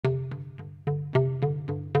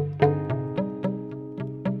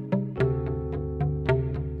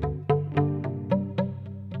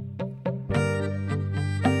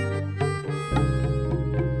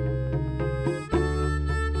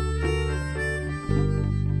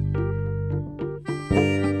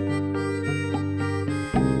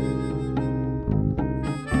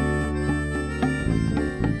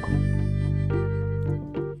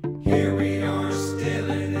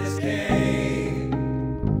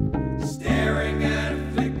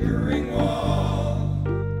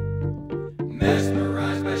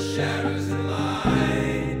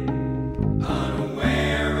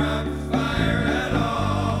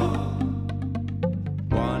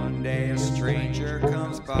stranger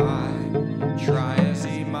comes by, try as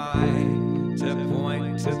he might to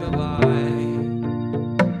point to the light.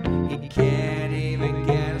 He can't even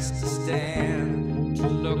get us to stand, to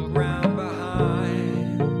look round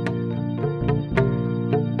behind.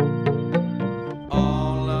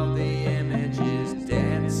 All of the images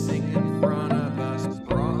dancing in front of us,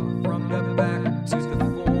 brought from the back to the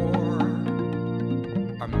fore,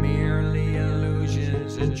 are merely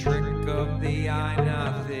illusions, a trick of the eye,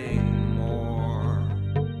 nothing more.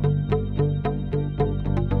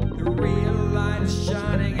 The real light is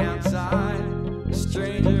shining outside, the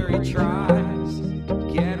stranger he tries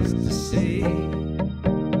to get us to see. If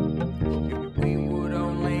we would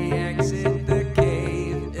only exit the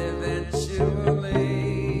cave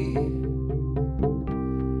eventually,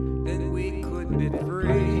 then we could be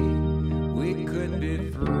free, we could be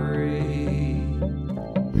free.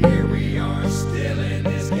 Here we are still in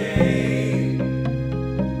this cave,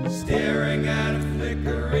 staring at a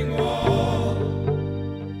flickering wall,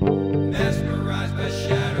 mesmerized by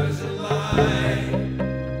shadows and light,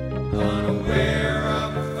 unaware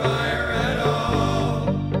of fire at all.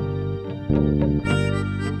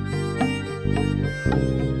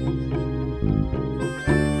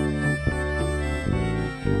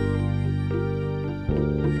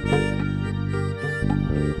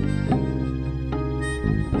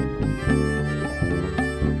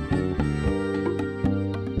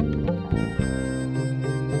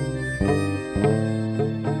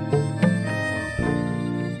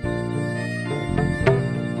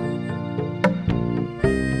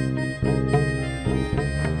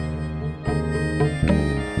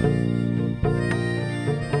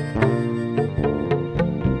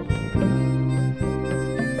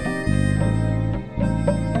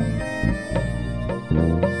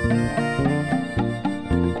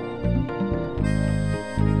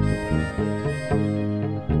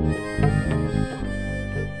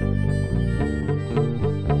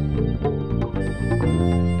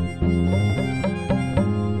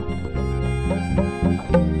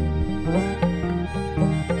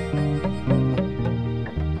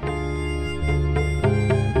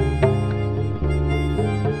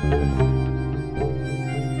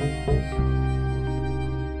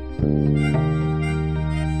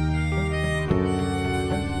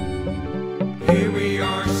 Here we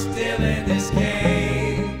are still in this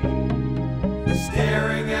cave,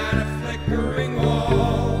 staring at a flickering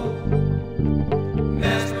wall,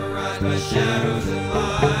 mesmerized by shadows and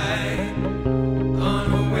light,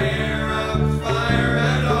 unaware of fire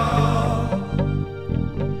at all.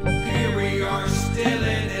 Here we are still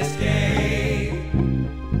in this cave,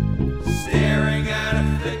 staring at a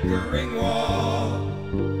flickering wall,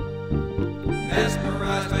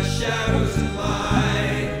 mesmerized by shadows and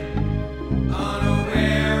light,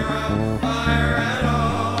 unaware of fire at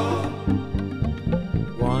all.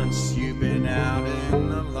 Once you've been out in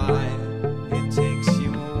the light, it takes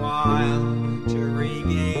you a while to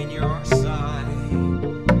regain your sight.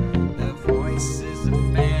 The voices of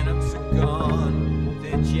phantoms are gone,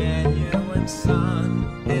 the genuine sun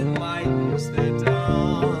enlightens the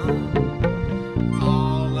dawn.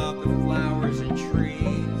 All of the flowers and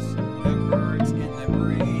trees, the birds in the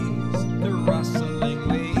breeze, the rustling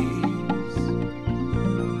leaves,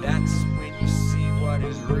 that's when you see what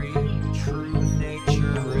is real, true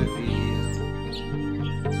nature revealed.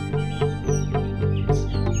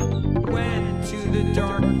 When into the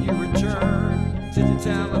dark you return to the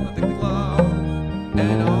tale of the glow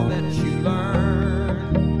and all that you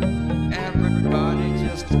learn, everybody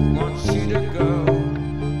just wants you to go.